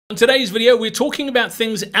In today's video, we're talking about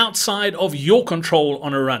things outside of your control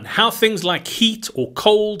on a run. How things like heat or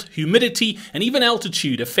cold, humidity, and even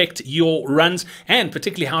altitude affect your runs, and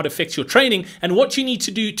particularly how it affects your training, and what you need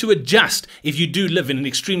to do to adjust if you do live in an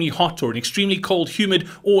extremely hot or an extremely cold, humid,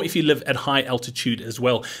 or if you live at high altitude as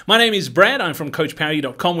well. My name is Brad. I'm from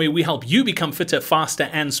CoachParry.com, where we help you become fitter, faster,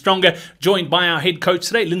 and stronger. Joined by our head coach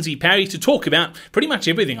today, Parry, to talk about pretty much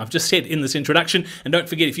everything I've just said in this introduction. And don't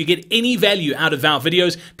forget, if you get any value out of our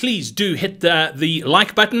videos, please do hit the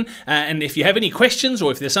like button, and if you have any questions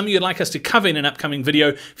or if there's something you'd like us to cover in an upcoming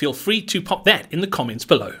video, feel free to pop that in the comments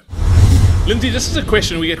below. Lindsay, this is a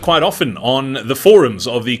question we get quite often on the forums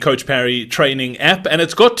of the Coach Parry training app, and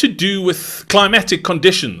it's got to do with climatic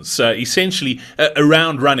conditions, essentially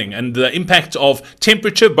around running, and the impact of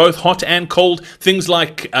temperature, both hot and cold, things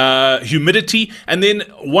like humidity, and then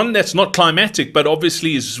one that's not climatic, but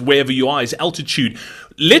obviously is wherever you are, is altitude.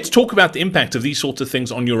 Let's talk about the impact of these sorts of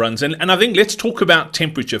things on your runs. And I think let's talk about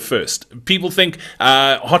temperature first. People think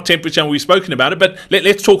hot temperature, and we've spoken about it, but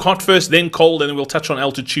let's talk hot first, then cold, and then we'll touch on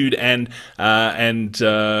altitude and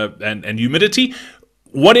humidity.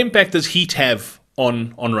 What impact does heat have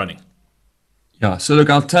on running? Yeah, so look,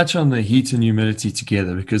 I'll touch on the heat and humidity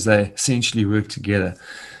together because they essentially work together.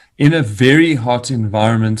 In a very hot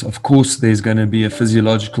environment, of course, there's going to be a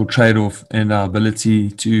physiological trade-off in our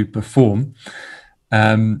ability to perform.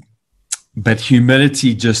 But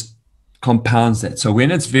humidity just compounds that. So when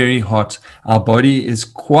it's very hot, our body is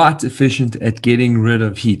quite efficient at getting rid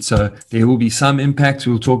of heat. So there will be some impact.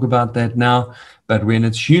 We'll talk about that now. But when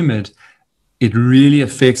it's humid, it really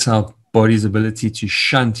affects our body's ability to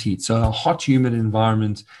shunt heat. So a hot, humid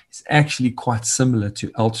environment is actually quite similar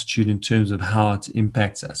to altitude in terms of how it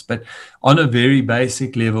impacts us. But on a very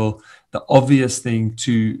basic level, the obvious thing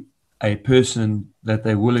to a person that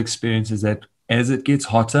they will experience is that as it gets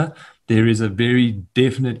hotter, there is a very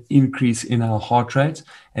definite increase in our heart rate,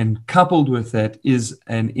 and coupled with that is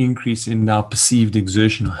an increase in our perceived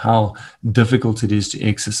exertion, how difficult it is to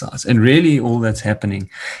exercise. And really all that's happening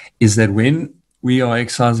is that when we are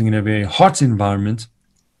exercising in a very hot environment,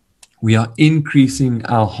 we are increasing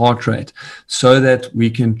our heart rate so that we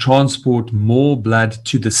can transport more blood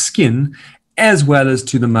to the skin as well as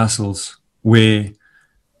to the muscles where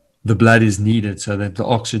the blood is needed, so that the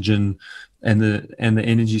oxygen and the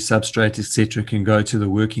energy substrate, etc., can go to the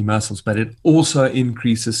working muscles. But it also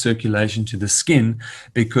increases circulation to the skin,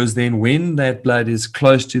 because then when that blood is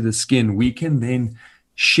close to the skin, we can then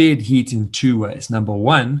shed heat in two ways. Number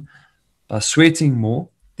one, by sweating more,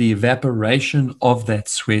 the evaporation of that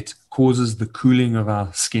sweat causes the cooling of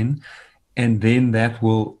our skin, and then that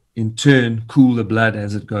will in turn cool the blood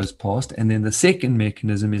as it goes past. And then the second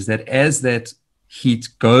mechanism is that as that heat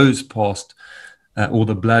goes past, or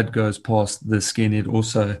the blood goes past the skin, it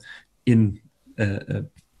also, in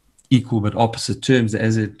equal but opposite terms,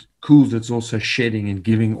 as it cools, it's also shedding and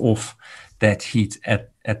giving off that heat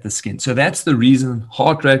at the skin. So that's the reason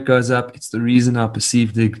heart rate goes up. It's the reason our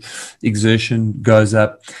perceived exertion goes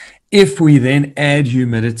up. If we then add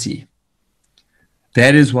humidity,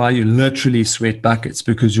 that is why you literally sweat buckets,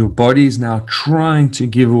 because your body is now trying to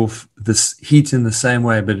give off this heat in the same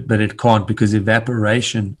way, but it can't, because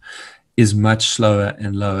evaporation is much slower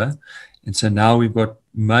and lower. And so now we've got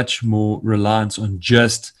much more reliance on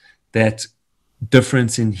just that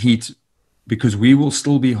difference in heat, because we will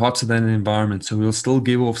still be hotter than an environment. So we'll still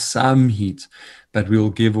give off some heat, but we'll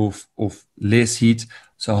give off less heat.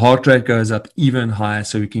 So heart rate goes up even higher,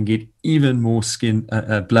 so we can get even more skin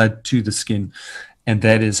blood to the skin. And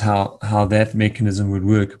that is how that mechanism would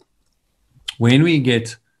work. When we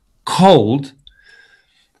get cold,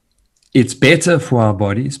 it's better for our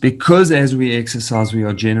bodies, because as we exercise, we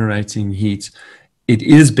are generating heat. It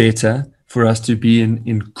is better for us to be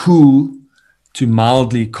in cool to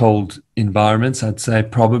mildly cold environments. I'd say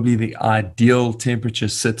probably the ideal temperature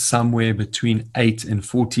sits somewhere between 8 and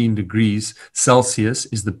 14 degrees Celsius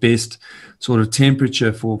is the best sort of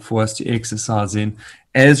temperature for us to exercise in.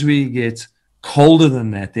 As we get colder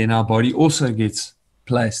than that, then our body also gets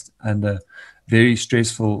placed under very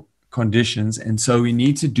stressful conditions, and so we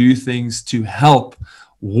need to do things to help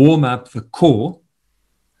warm up the core,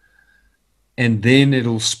 and then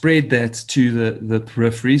it'll spread that to the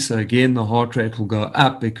periphery. So again, the heart rate will go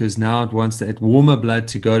up, because now it wants that warmer blood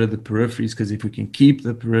to go to the peripheries, because if we can keep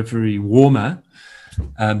the periphery warmer,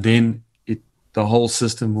 then the whole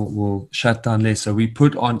system will shut down less. So we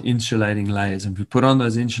put on insulating layers, and if we put on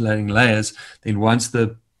those insulating layers, then once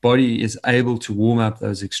the body is able to warm up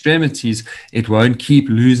those extremities, it won't keep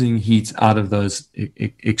losing heat out of those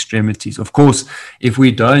extremities. Of course, if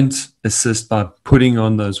we don't assist by putting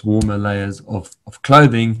on those warmer layers of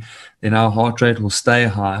clothing, then our heart rate will stay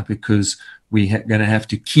high, because we're going to have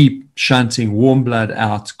to keep shunting warm blood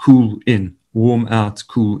out, cool in, warm out,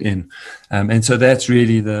 cool in. And so that's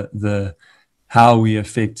really the how we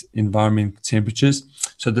affect environmental temperatures.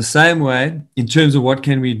 So the same way, in terms of what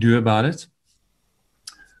can we do about it,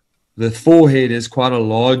 the forehead is quite a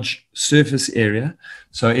large surface area.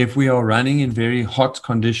 So if we are running in very hot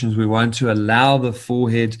conditions, we want to allow the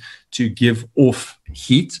forehead to give off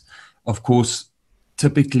heat. Of course,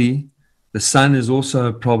 typically, the sun is also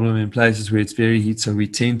a problem in places where it's very heat. So we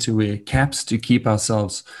tend to wear caps to keep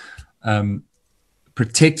ourselves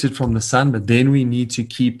protected from the sun. But then we need to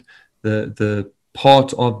keep the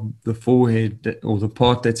part of the forehead, or the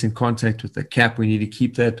part that's in contact with the cap, we need to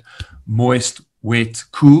keep that moist, wet,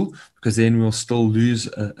 cool, because then we'll still lose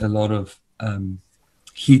a lot of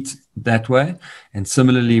heat that way. And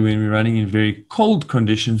similarly, when we're running in very cold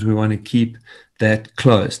conditions, we want to keep that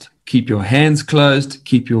closed. Keep your hands closed,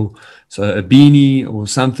 so a beanie or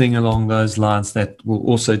something along those lines that will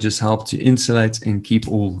also just help to insulate and keep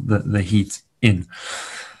all the heat in.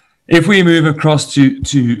 If we move across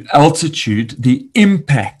to altitude, the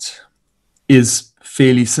impact is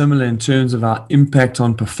fairly similar in terms of our impact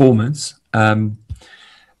on performance,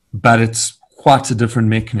 but it's quite a different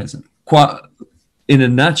mechanism. In a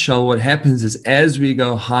nutshell, what happens is, as we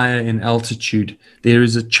go higher in altitude, there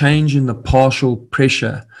is a change in the partial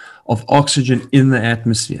pressure of oxygen in the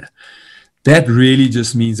atmosphere. That really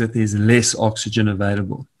just means that there's less oxygen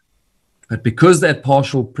available. But because that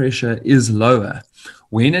partial pressure is lower,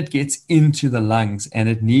 when it gets into the lungs and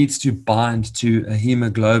it needs to bind to a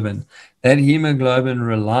hemoglobin, that hemoglobin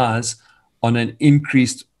relies on an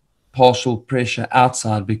increased partial pressure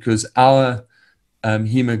outside, because our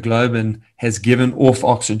hemoglobin has given off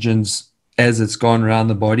oxygens as it's gone around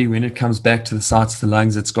the body. When it comes back to the sites of the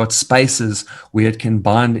lungs, it's got spaces where it can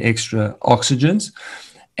bind extra oxygens.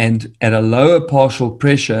 And at a lower partial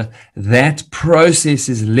pressure, that process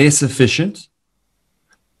is less efficient.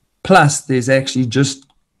 Plus, there's actually just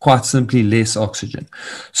quite simply less oxygen.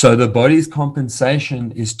 So the body's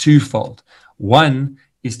compensation is twofold. One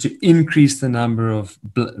is to increase the number of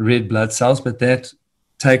red blood cells, but that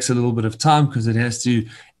takes a little bit of time because it has to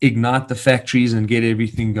ignite the factories and get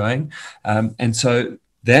everything going. And so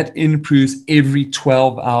that improves every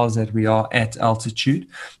 12 hours that we are at altitude,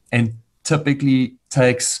 and typically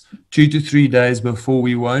takes 2 to 3 days before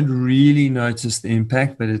we won't really notice the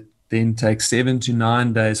impact, but it then takes 7 to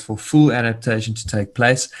 9 days for full adaptation to take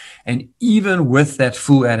place. And even with that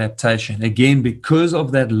full adaptation, again, because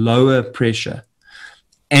of that lower pressure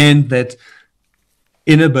and that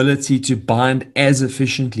inability to bind as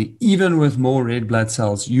efficiently, even with more red blood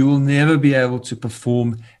cells, you will never be able to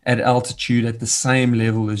perform at altitude at the same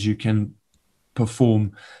level as you can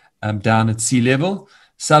perform down at sea level.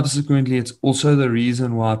 Subsequently, it's also the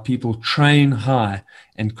reason why people train high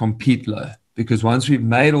and compete low, because once we've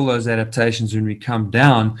made all those adaptations, when we come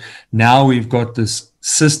down, now we've got this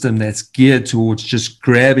system that's geared towards just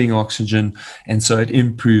grabbing oxygen, and so it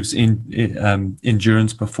improves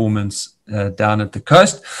endurance performance down at the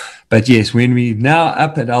coast. But yes, when we're now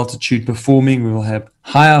up at altitude performing, we will have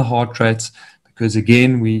higher heart rates, because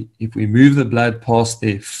again, if we move the blood past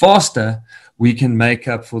there faster, we can make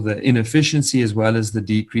up for the inefficiency as well as the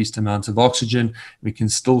decreased amount of oxygen. We can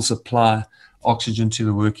still supply oxygen to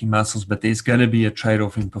the working muscles, but there's going to be a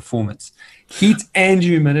trade-off in performance. Heat and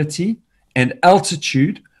humidity and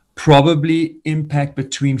altitude probably impact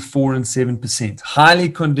between 4 and 7%. Highly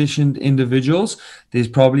conditioned individuals, there's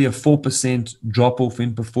probably a 4% drop-off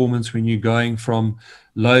in performance when you're going from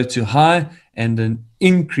low to high, and an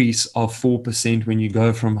increase of 4% when you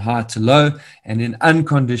go from high to low. And in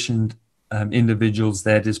unconditioned individuals,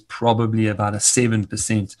 that is probably about a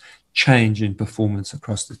 7% change in performance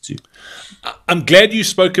across the two. I'm glad you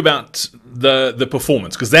spoke about the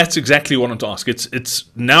performance, because that's exactly what I want to ask. It's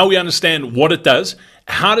now we understand what it does.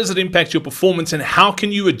 How does it impact your performance, and how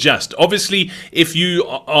can you adjust? Obviously, if you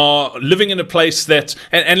are living in a place that,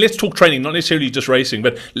 and let's talk training, not necessarily just racing,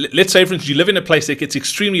 but let's say, for instance, you live in a place that gets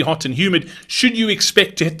extremely hot and humid. Should you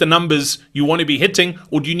expect to hit the numbers you want to be hitting,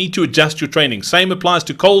 or do you need to adjust your training? Same applies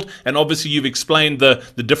to cold, and obviously you've explained the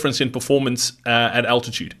difference in performance at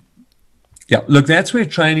altitude. Yeah, look, that's where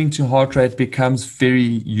training to heart rate becomes very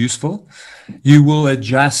useful. You will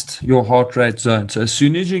adjust your heart rate zone. So as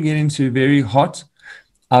soon as you get into very hot,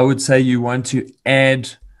 I would say you want to add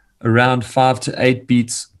around 5 to 8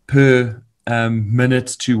 beats per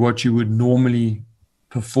minute to what you would normally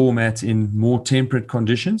perform at in more temperate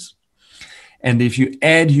conditions. And if you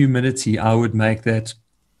add humidity, I would make that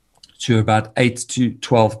to about 8 to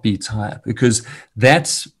 12 beats higher, because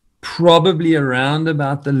that's probably around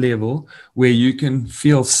about the level where you can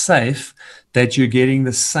feel safe that you're getting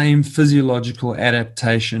the same physiological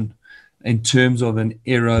adaptation in terms of an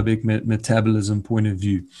aerobic metabolism point of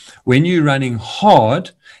view. When you're running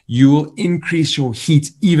hard, you will increase your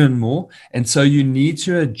heat even more. And so you need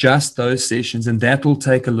to adjust those sessions, and that will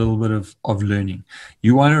take a little bit of learning.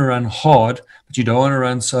 You want to run hard, but you don't want to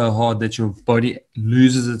run so hard that your body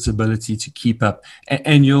loses its ability to keep up.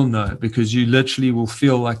 And you'll know, because you literally will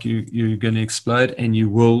feel like you're going to explode, and you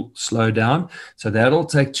will slow down. So that'll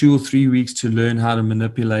take 2 or 3 weeks to learn how to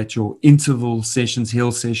manipulate your interval sessions,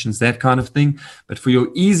 hill sessions, that kind of thing. But for your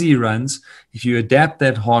easy runs, if you adapt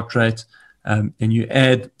that heart rate, and you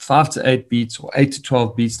add 5 to 8 beats or 8 to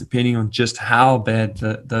 12 beats, depending on just how bad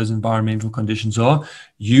those environmental conditions are,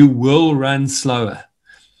 you will run slower.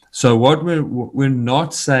 So what we're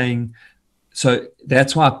not saying, so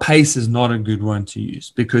that's why pace is not a good one to use,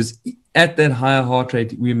 because at that higher heart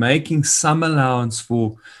rate, we're making some allowance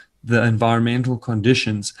for the environmental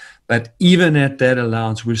conditions, but even at that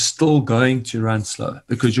allowance, we're still going to run slower,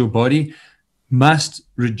 because your body must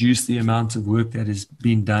reduce the amount of work that is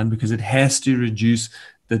being done, because it has to reduce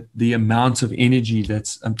the amount of energy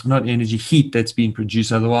that's not energy, heat that's being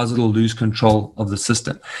produced. Otherwise, it'll lose control of the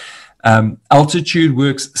system. Altitude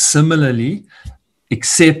works similarly,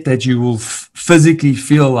 except that you will physically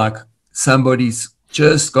feel like somebody's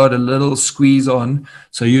just got a little squeeze on.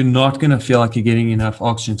 So you're not going to feel like you're getting enough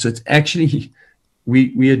oxygen. So it's actually,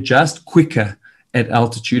 we adjust quicker at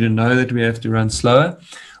altitude and know that we have to run slower.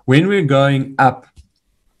 When we're going up,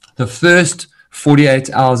 the first 48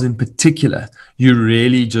 hours in particular, you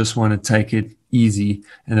really just want to take it easy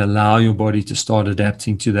and allow your body to start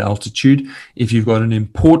adapting to the altitude. If you've got an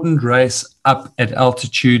important race up at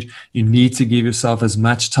altitude, you need to give yourself as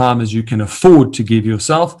much time as you can afford to give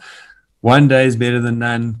yourself. 1 day is better than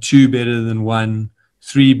none, 2 better than 1,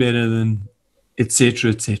 3 better than,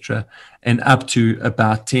 etc., and up to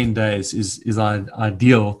about 10 days is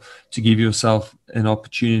ideal to give yourself an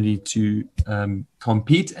opportunity to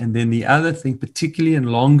compete. And then the other thing, particularly in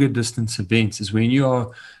longer distance events, is when you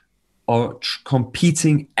are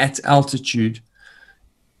competing at altitude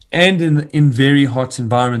and in very hot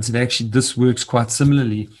environments, and actually this works quite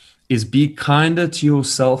similarly, is be kinder to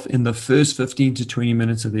yourself in the first 15 to 20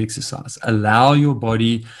 minutes of exercise. Allow your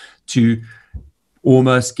body to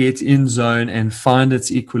almost get in zone and find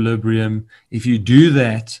its equilibrium. If you do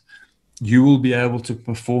that, you will be able to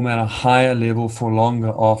perform at a higher level for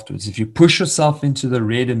longer afterwards. If you push yourself into the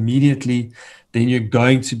red immediately, then you're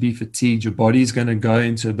going to be fatigued. Your body's going to go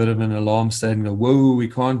into a bit of an alarm state and go, whoa, we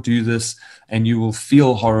can't do this. And you will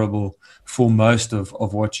feel horrible for most of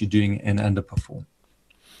what you're doing and underperform.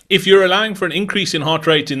 If you're allowing for an increase in heart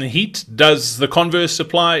rate in the heat, does the converse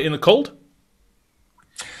apply in the cold?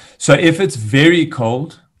 So if it's very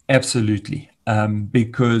cold, absolutely.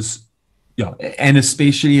 Because, yeah, and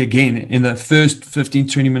especially again, in the first 15,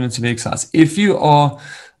 20 minutes of exercise, if you are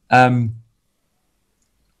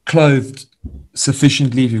clothed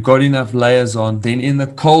sufficiently, if you've got enough layers on, then in the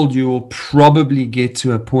cold, you will probably get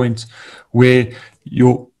to a point where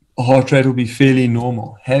your heart rate will be fairly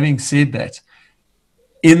normal. Having said that,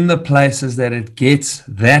 in the places that it gets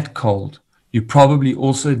that cold, you're probably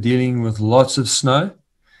also dealing with lots of snow.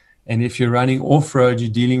 And if you're running off-road,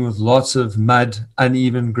 you're dealing with lots of mud,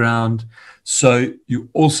 uneven ground. So you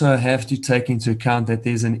also have to take into account that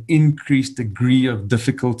there's an increased degree of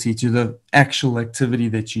difficulty to the actual activity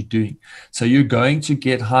that you're doing. So you're going to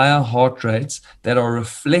get higher heart rates that are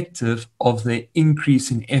reflective of the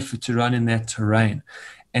increase in effort to run in that terrain.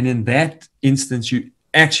 And in that instance, you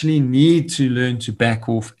actually need to learn to back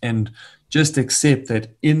off and just accept that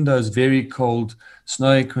in those very cold,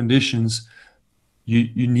 snowy conditions,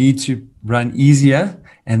 you need to run easier.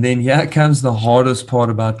 And then here comes the hardest part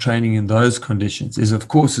about training in those conditions is, of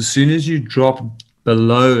course, as soon as you drop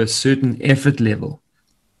below a certain effort level,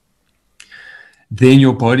 then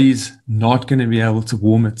your body's not going to be able to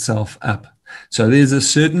warm itself up. So there's a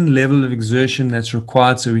certain level of exertion that's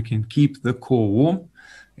required so we can keep the core warm.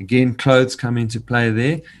 Again, clothes come into play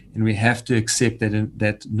there, and we have to accept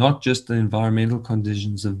that not just the environmental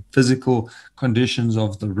conditions, the physical conditions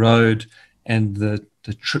of the road and the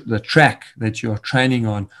track that you're training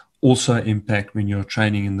on also impact when you're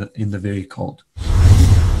training in the very cold.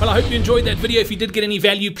 Well, I hope you enjoyed that video. If you did get any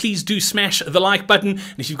value, please do smash the like button.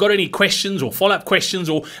 And if you've got any questions or follow-up questions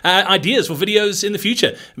or ideas for videos in the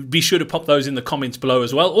future, be sure to pop those in the comments below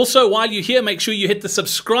as well. Also, while you're here, make sure you hit the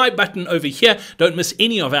subscribe button over here. Don't miss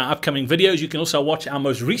any of our upcoming videos. You can also watch our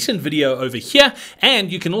most recent video over here,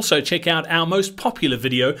 and you can also check out our most popular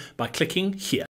video by clicking here.